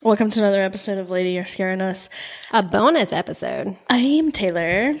Welcome to another episode of Lady You're Scaring Us. A bonus episode. I'm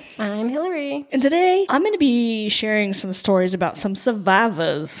Taylor. I'm Hillary. And today I'm going to be sharing some stories about some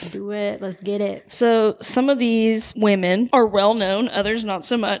survivors. Do it. Let's get it. So some of these women are well known, others not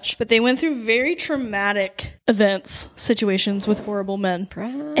so much, but they went through very traumatic events, situations with horrible men.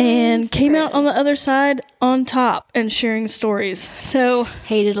 And came out on the other side on top and sharing stories. So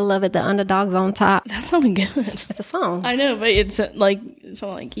hated to love it, the underdog's on top. That sounded good. It's a song. I know, but it's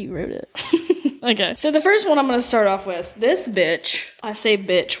like you wrote it. Okay. So the first one I'm going to start off with. This bitch, I say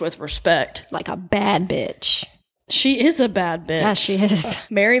bitch with respect. Like a bad bitch. She is a bad bitch. Yeah, she is.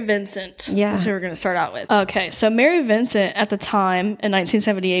 Mary Vincent. Yeah. That's who we're going to start out with. Okay. So Mary Vincent at the time in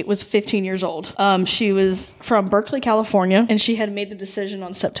 1978 was 15 years old. She was from Berkeley, California, and she had made the decision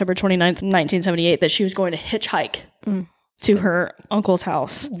on September 29th, 1978 that she was going to hitchhike. To her uncle's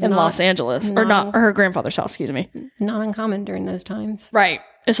house in Los Angeles. Or her grandfather's house, excuse me. Not uncommon during those times. Right.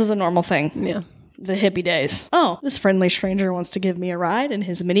 This was a normal thing. Yeah. The hippie days. Oh, this friendly stranger wants to give me a ride in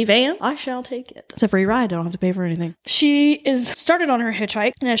his minivan. I shall take it. It's a free ride. I don't have to pay for anything. She is started on her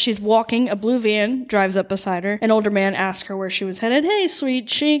hitchhike, and as she's walking, a blue van drives up beside her. An older man asks her where she was headed. Hey, sweet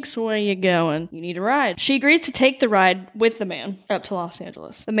cheeks, where you going? You need a ride. She agrees to take the ride with the man up to Los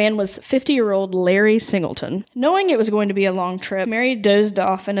Angeles. The man was 50-year-old Larry Singleton. Knowing it was going to be a long trip, Mary dozed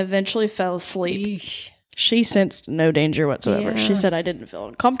off and eventually fell asleep. Eesh. She sensed no danger whatsoever. Yeah. She said, I didn't feel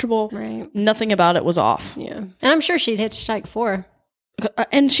uncomfortable. Right. Nothing about it was off. Yeah. And I'm sure she'd hitchhike for.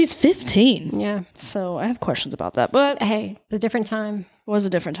 And she's 15. Yeah. So I have questions about that. But Hey, it's a different time. it was a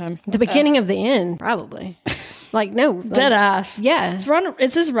different time. The beginning of the end, probably. Like, no. Dead ass. Yeah.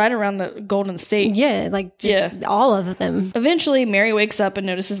 It's just right around the Golden State. Yeah, like just all of them. Eventually, Mary wakes up and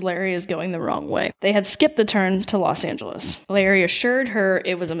notices Larry is going the wrong way. They had skipped the turn to Los Angeles. Larry assured her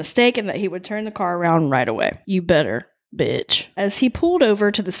it was a mistake and that he would turn the car around right away. You better, bitch. As he pulled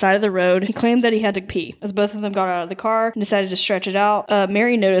over to the side of the road, he claimed that he had to pee. As both of them got out of the car and decided to stretch it out,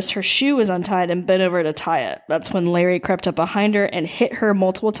 Mary noticed her shoe was untied and bent over to tie it. That's when Larry crept up behind her and hit her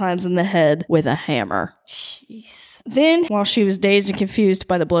multiple times in the head with a hammer. Jeez. Then, while she was dazed and confused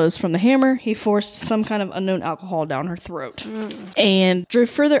by the blows from the hammer, he forced some kind of unknown alcohol down her throat and drove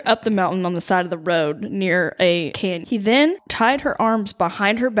further up the mountain on the side of the road near a canyon. He then tied her arms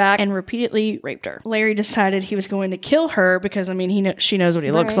behind her back and repeatedly raped her. Larry decided he was going to kill her because, she knows what he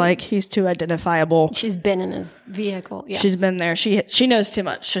looks like. He's too identifiable. She's been in his vehicle. Yeah. She's been there. She knows too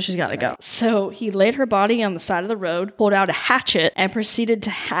much, so she's got to go. So he laid her body on the side of the road, pulled out a hatchet, and proceeded to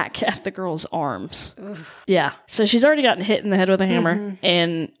hack at the girl's arms. Yeah. So she's already gotten hit in the head with a hammer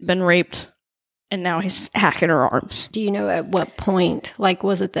and been raped, and now he's hacking her arms. Do you know at what point? Like,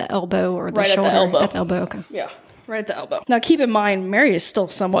 was it the elbow or the Right shoulder? at the elbow. At the elbow, okay. Yeah. Right at the elbow. Now, keep in mind, Mary is still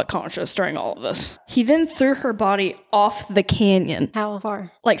somewhat conscious during all of this. He then threw her body off the canyon. How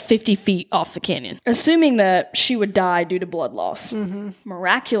far? Like 50 feet off the canyon, assuming that she would die due to blood loss.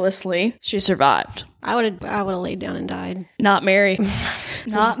 Miraculously, she survived. I would have laid down and died. Not Mary.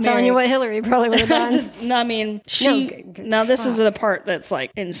 Not Mary. Telling you what Hillary probably would have done. Now this is the part that's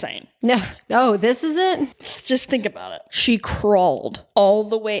like insane. No. Oh, this is it? Just think about it. She crawled all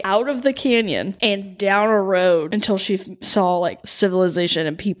the way out of the canyon and down a road until she saw like civilization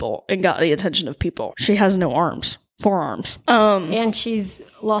and people and got the attention of people. She has no arms. Forearms. And she's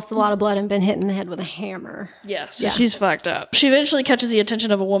lost a lot of blood and been hit in the head with a hammer. Yeah, so she's fucked up. She eventually catches the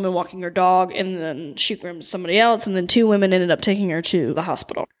attention of a woman walking her dog, and then she grabs somebody else, and then two women ended up taking her to the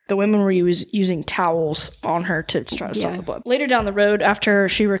hospital. The women were using towels on her to try to stop the blood. Later down the road, after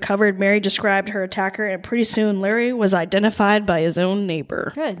she recovered, Mary described her attacker, and pretty soon Larry was identified by his own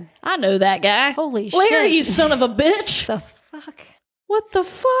neighbor. Good. I know that guy. Holy shit. Larry, you son of a bitch! The fuck? What the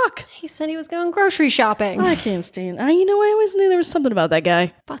fuck? He said he was going grocery shopping. I can't stand. I always knew there was something about that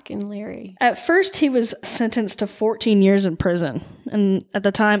guy. Fucking Larry. At first, he was sentenced to 14 years in prison. And at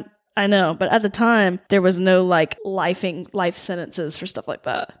the time, I know, but at the time, there was no like life sentences for stuff like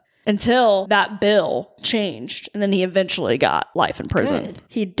that. Until that bill changed, and then he eventually got life in prison. Good.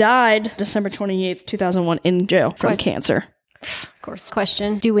 He died December 28th, 2001 in jail from cancer. Of course.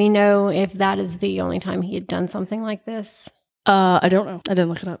 Question. Do we know if that is the only time he had done something like this? I don't know. I didn't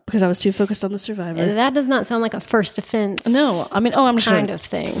look it up because I was too focused on the survivor. That does not sound like a first offense. No, I'm just kind gonna of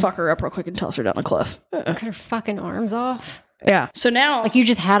thing. Fuck her up real quick and toss her down a cliff. Cut her fucking arms off. Yeah. So now, like, you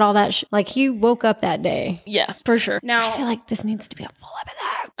just had all that. Like, you woke up that day. Yeah, for sure. Now, I feel like this needs to be a full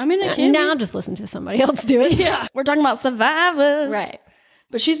episode. It can. Now, I'll just listen to somebody else do it. Yeah, we're talking about survivors, right?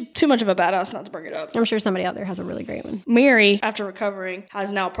 But she's too much of a badass not to bring it up. I'm sure somebody out there has a really great one. Mary, after recovering,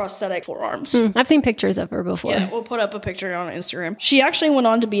 has now prosthetic forearms. I've seen pictures of her before. Yeah, we'll put up a picture on Instagram. She actually went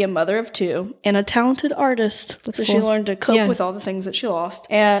on to be a mother of 2 and a talented artist. So she learned to cope with all the things that she lost.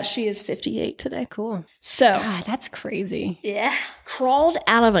 And she is 58 today. Cool. So, God, that's crazy. yeah, crawled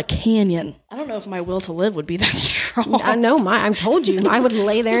out of a canyon. I don't know if my will to live would be that strong. I know I told you I would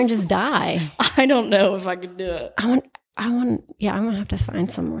lay there and just die. I don't know if I could do it. I'm gonna have to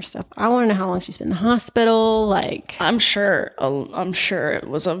find some more stuff. I want to know how long she's been in the hospital. Like, I'm sure it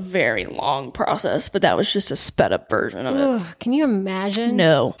was a very long process, but that was just a sped up version of it. Can you imagine?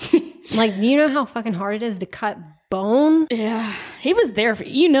 No. Like, you know how fucking hard it is to cut bone? Yeah. He was there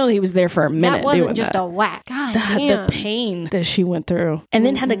he was there for a minute. That wasn't doing just that. a whack. God The damn. pain that she went through. And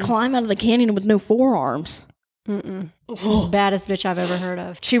then had to climb out of the canyon with no forearms. Baddest bitch I've ever heard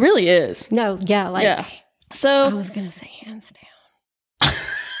of. She really is. No, yeah, like, Yeah. I So, was gonna say hands down.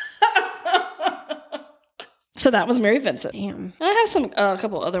 so that was Mary Vincent. Damn. I have a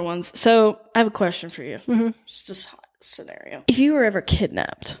couple other ones. So I have a question for you. Just this scenario. If you were ever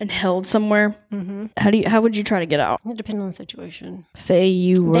kidnapped and held somewhere, how would you try to get out? It depends on the situation. Say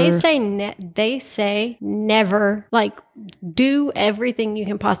you were. They say never, like, do everything you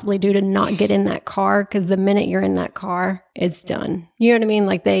can possibly do to not get in that car, because the minute you're in that car, it's done. You know what I mean?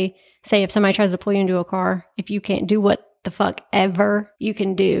 Like, they say if somebody tries to pull you into a car, if you can't do what the fuck ever you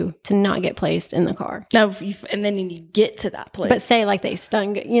can do to not get placed in the car. No, and then you get to that place. But say like they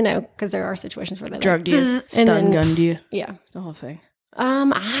stun, because there are situations where they drugged like, you, stun gunned you, yeah, the whole thing.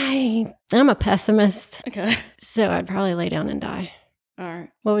 I'm a pessimist, Okay, so I'd probably lay down and die. all right.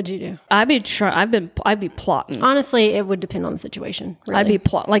 What would you do? I'd be plotting. Honestly, it would depend on the situation. Really. I'd be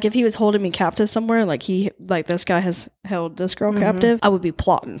plotting. Like if he was holding me captive somewhere, like this guy has held this girl captive, I would be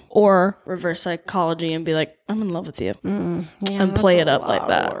plotting or reverse psychology and be like, I'm in love with you, and play it up like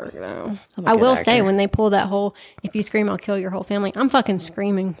that. I will say when they pull that whole, if you scream, I'll kill your whole family. I'm fucking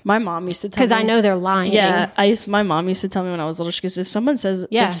screaming. My mom used to tell me, because I know they're lying. Yeah, my mom used to tell me when I was little, because if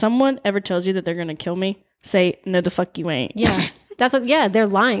someone ever tells you that they're gonna kill me, say no, the fuck you ain't. Yeah. They're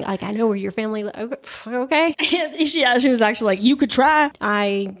lying. Like, I know where your family. Okay. Yeah, she was actually like, you could try.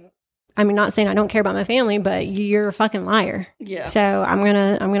 I mean, not saying I don't care about my family, but you're a fucking liar. Yeah. So I'm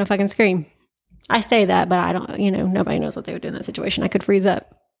gonna fucking scream. I say that, but I don't. Nobody knows what they would do in that situation. I could freeze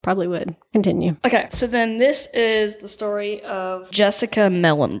up. Probably would. Continue. Okay, so then this is the story of Jessica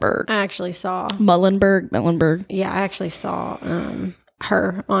Mellenberg. I actually saw Mellenberg. Yeah, I actually saw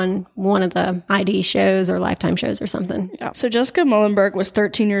her on one of the ID shows or Lifetime shows or something. Yeah. So Jessica Mellenberg was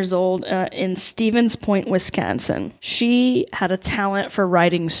 13 years old in Stevens Point, Wisconsin. She had a talent for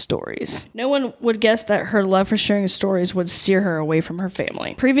writing stories. No one would guess that her love for sharing stories would steer her away from her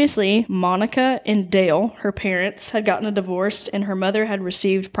family. Previously, Monica and Dale, her parents, had gotten a divorce, and her mother had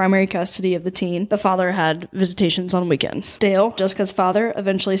received primary custody of the teen. The father had visitations on weekends. Dale, Jessica's father,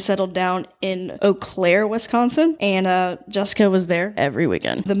 eventually settled down in Eau Claire, Wisconsin, and Jessica was there every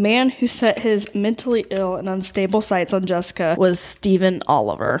weekend. The man who set his mentally ill and unstable sights on Jessica was Stephen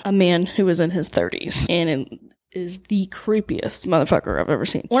Oliver, a man who was in his 30s and is the creepiest motherfucker I've ever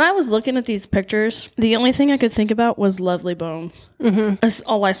seen. When I was looking at these pictures, the only thing I could think about was Lovely Bones. That's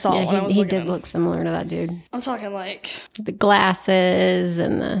all I saw when I was looking. He did look similar to that dude. I'm talking like the glasses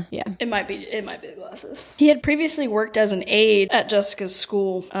and It might be the glasses. He had previously worked as an aide at Jessica's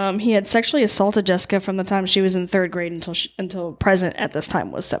school. He had sexually assaulted Jessica from the time she was in 3rd grade until present at this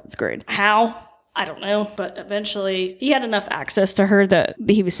time was 7th grade. How? I don't know, but eventually he had enough access to her that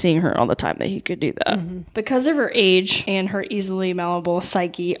he was seeing her all the time that he could do that. Because of her age and her easily malleable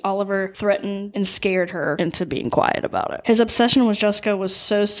psyche, Oliver threatened and scared her into being quiet about it. His obsession with Jessica was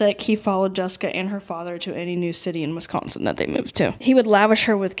so sick, he followed Jessica and her father to any new city in Wisconsin that they moved to. He would lavish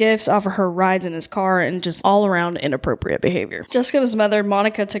her with gifts, offer her rides in his car, and just all around inappropriate behavior. Jessica's mother,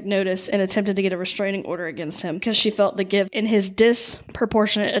 Monica, took notice and attempted to get a restraining order against him because she felt the gift and his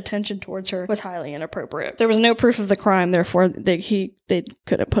disproportionate attention towards her was highly inappropriate. There was no proof of the crime, therefore they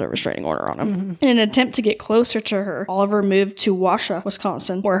couldn't put a restraining order on him. In an attempt to get closer to her, Oliver moved to Wausau,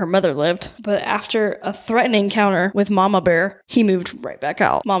 Wisconsin, where her mother lived. But after a threatening encounter with Mama Bear, he moved right back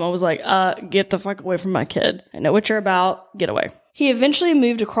out. Mama was like, get the fuck away from my kid. I know what you're about. Get away. He eventually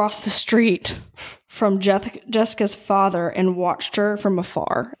moved across the street from Jessica's father and watched her from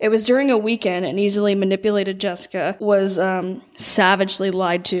afar. It was during a weekend, and easily manipulated Jessica was savagely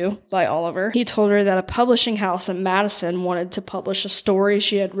lied to by Oliver. He told her that a publishing house in Madison wanted to publish a story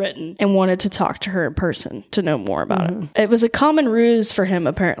she had written and wanted to talk to her in person to know more about it. It was a common ruse for him,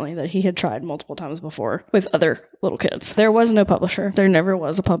 apparently, that he had tried multiple times before with other little kids. There was no publisher. There never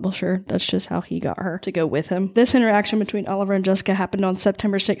was a publisher. That's just how he got her to go with him. This interaction between Oliver and Jessica happened on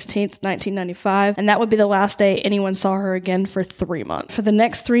September 16th, 1995, and that would be the last day anyone saw her again for 3 months. For the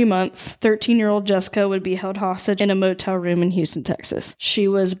next 3 months, 13-year-old Jessica would be held hostage in a motel room in Houston, Texas. She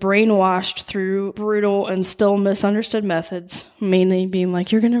was brainwashed through brutal and still misunderstood methods, mainly being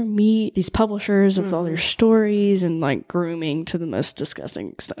like, you're going to meet these publishers with all your stories, and like grooming to the most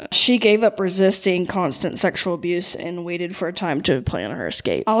disgusting extent. She gave up resisting constant sexual abuse and waited for a time to plan her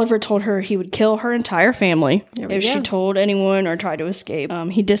escape. Oliver told her he would kill her entire family if she told anyone or tried to escape.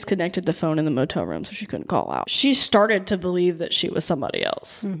 He disconnected the phone in the motel room so she couldn't call out. She started to believe that she was somebody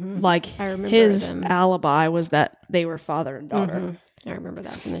else. Like his alibi was that they were father and daughter. I remember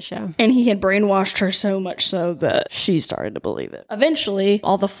that from the show. And he had brainwashed her so much so that she started to believe it. Eventually,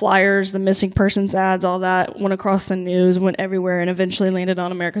 all the flyers, the missing persons ads, all that went across the news, went everywhere, and eventually landed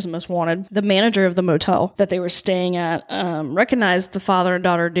on America's Most Wanted. The manager of the motel that they were staying at recognized the father and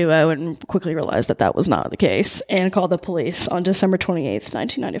daughter duo and quickly realized that that was not the case and called the police on December 28th,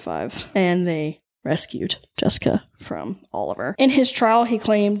 1995. And they rescued Jessica from Oliver. In his trial, he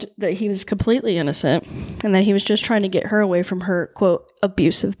claimed that he was completely innocent and that he was just trying to get her away from her, quote,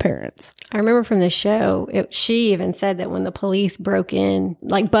 abusive parents. I remember from the show, she even said that when the police broke in,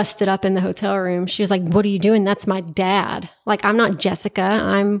 like busted up in the hotel room, she was like, what are you doing? That's my dad. Like, I'm not Jessica.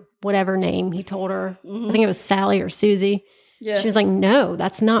 I'm whatever name he told her. I think it was Sally or Susie. Yeah. She was like, no,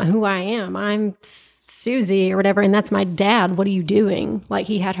 that's not who I am. I'm Susie or whatever, and that's my dad. What are you doing? Like,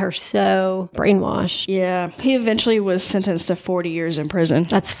 he had her so brainwashed. Yeah. He eventually was sentenced to 40 years in prison.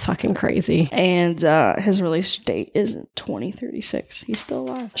 That's fucking crazy. And his release date is 2036. He's still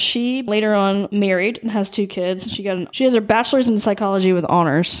alive. She later on married and has 2 kids. She has her bachelor's in psychology with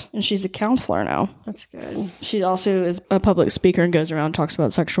honors, and she's a counselor now. That's good. She also is a public speaker and goes around and talks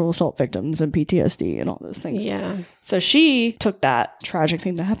about sexual assault victims and PTSD and all those things. Yeah. So she took that tragic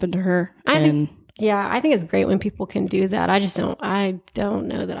thing that happened to her. I think it's great when people can do that. I don't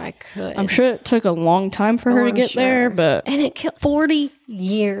know that I could. I'm sure it took a long time for her to get there, but... And it killed 40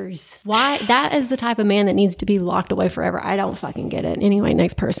 years. Why? That is the type of man that needs to be locked away forever. I don't fucking get it. Anyway,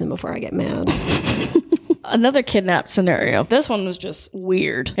 next person before I get mad. Another kidnapped scenario. This one was just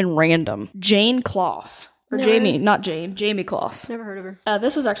weird and random. Jane Kloss. Or Jamie, not Jane. Jamie Kloss. Never heard of her.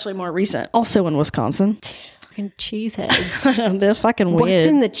 This was actually more recent. Also in Wisconsin. Fucking cheeseheads. They're fucking weird. What's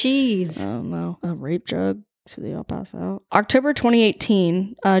in the cheese? I don't know. A rape drug. So they all pass out. October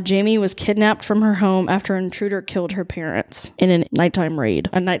 2018, Jamie was kidnapped from her home after an intruder killed her parents in a nighttime raid.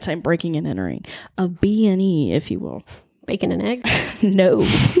 A nighttime breaking and entering. A B&E, if you will. Bacon and egg? No.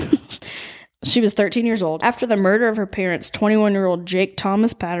 She was 13 years old. After the murder of her parents, 21-year-old Jake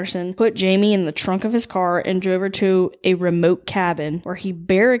Thomas Patterson put Jamie in the trunk of his car and drove her to a remote cabin where he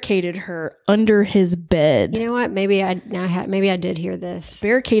barricaded her under his bed. You know what? Maybe I did hear this.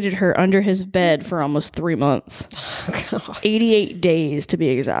 Barricaded her under his bed for almost 3 months. Oh, God. 88 days to be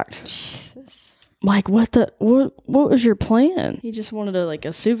exact. Jesus. Like, what was your plan? He just wanted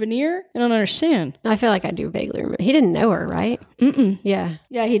a souvenir? I don't understand. I feel like I do vaguely remember. He didn't know her, right? Mm-mm. Yeah.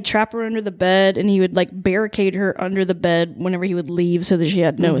 Yeah, he'd trap her under the bed, and he would, barricade her under the bed whenever he would leave so that she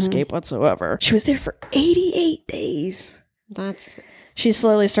had no escape whatsoever. She was there for 88 days. That's She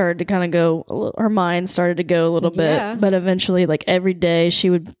slowly started to kind of go, her mind started to go a little bit, but eventually, every day, she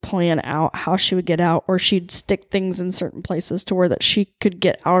would plan out how she would get out, or she'd stick things in certain places to where that she could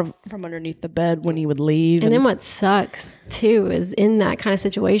get out from underneath the bed when he would leave. And then what sucks, too, is in that kind of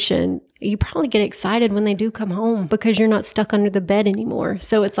situation, you probably get excited when they do come home because you're not stuck under the bed anymore.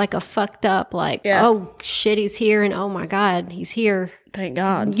 So it's like a fucked up, oh, shit, he's here, and oh, my God, he's here. Thank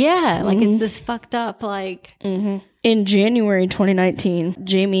God. Yeah, it's this fucked up, In January 2019,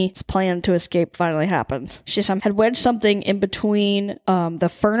 Jamie's plan to escape finally happened. She had wedged something in between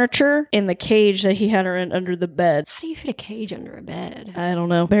the furniture and the cage that he had her in under the bed. How do you fit a cage under a bed? I don't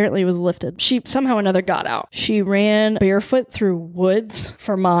know. Apparently it was lifted. She somehow or another got out. She ran barefoot through woods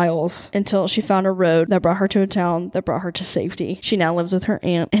for miles until she found a road that brought her to a town that brought her to safety. She now lives with her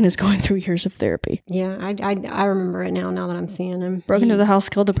aunt and is going through years of therapy. Yeah, I remember it now that I'm seeing him. Broke into the house,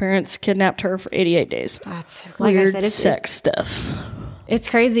 killed her parents, kidnapped her for 88 days. That's weird sex stuff. It's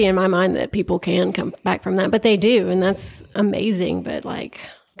crazy in my mind that people can come back from that, but they do, and that's amazing. But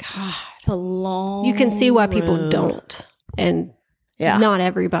God, the long you can see why people don't, and Yeah. Not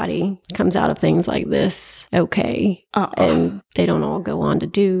everybody comes out of things like this okay. And they don't all go on to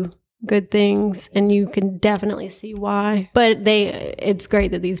do good things, and you can definitely see why. But it's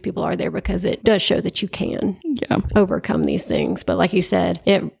great that these people are there because it does show that you can overcome these things. But like you said,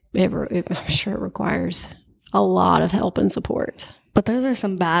 I'm sure it requires a lot of help and support. But those are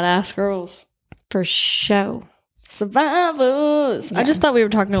some badass girls. For sure. Survivors. Yeah. I just thought we were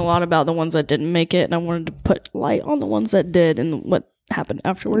talking a lot about the ones that didn't make it, and I wanted to put light on the ones that did and what happened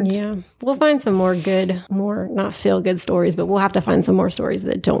afterwards. Yeah. We'll find some more not feel good stories, but we'll have to find some more stories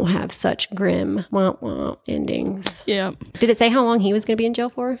that don't have such grim endings. Yeah. Did it say how long he was going to be in jail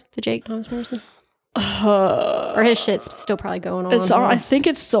for, the Jake Thomas person? Or his shit's still probably going on? I think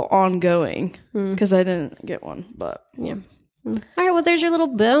it's still ongoing because I didn't get one, but yeah. All right, well, there's your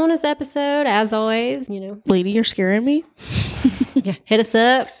little bonus episode, as always, Lady, you're scaring me. Yeah, hit us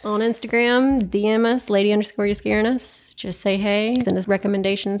up on Instagram, DM us, lady_you're scaring us. Just say hey. Send us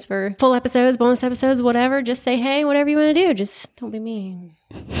recommendations for full episodes, bonus episodes, whatever. Just say hey, whatever you want to do. Just don't be mean.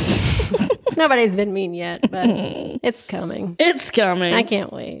 Nobody's been mean yet, but it's coming. It's coming. I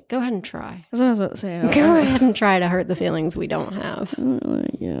can't wait. Go ahead and try. That's what I was about to say. Go ahead and try to hurt the feelings we don't have.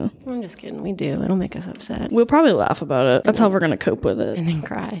 Yeah. I'm just kidding. We do. It'll make us upset. We'll probably laugh about it. That's how we're going to cope with it. And then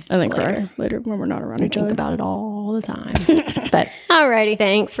cry. And then cry later when we're not around each other. Think about it all the time. But alrighty.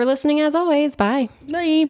 Thanks for listening as always. Bye. Bye.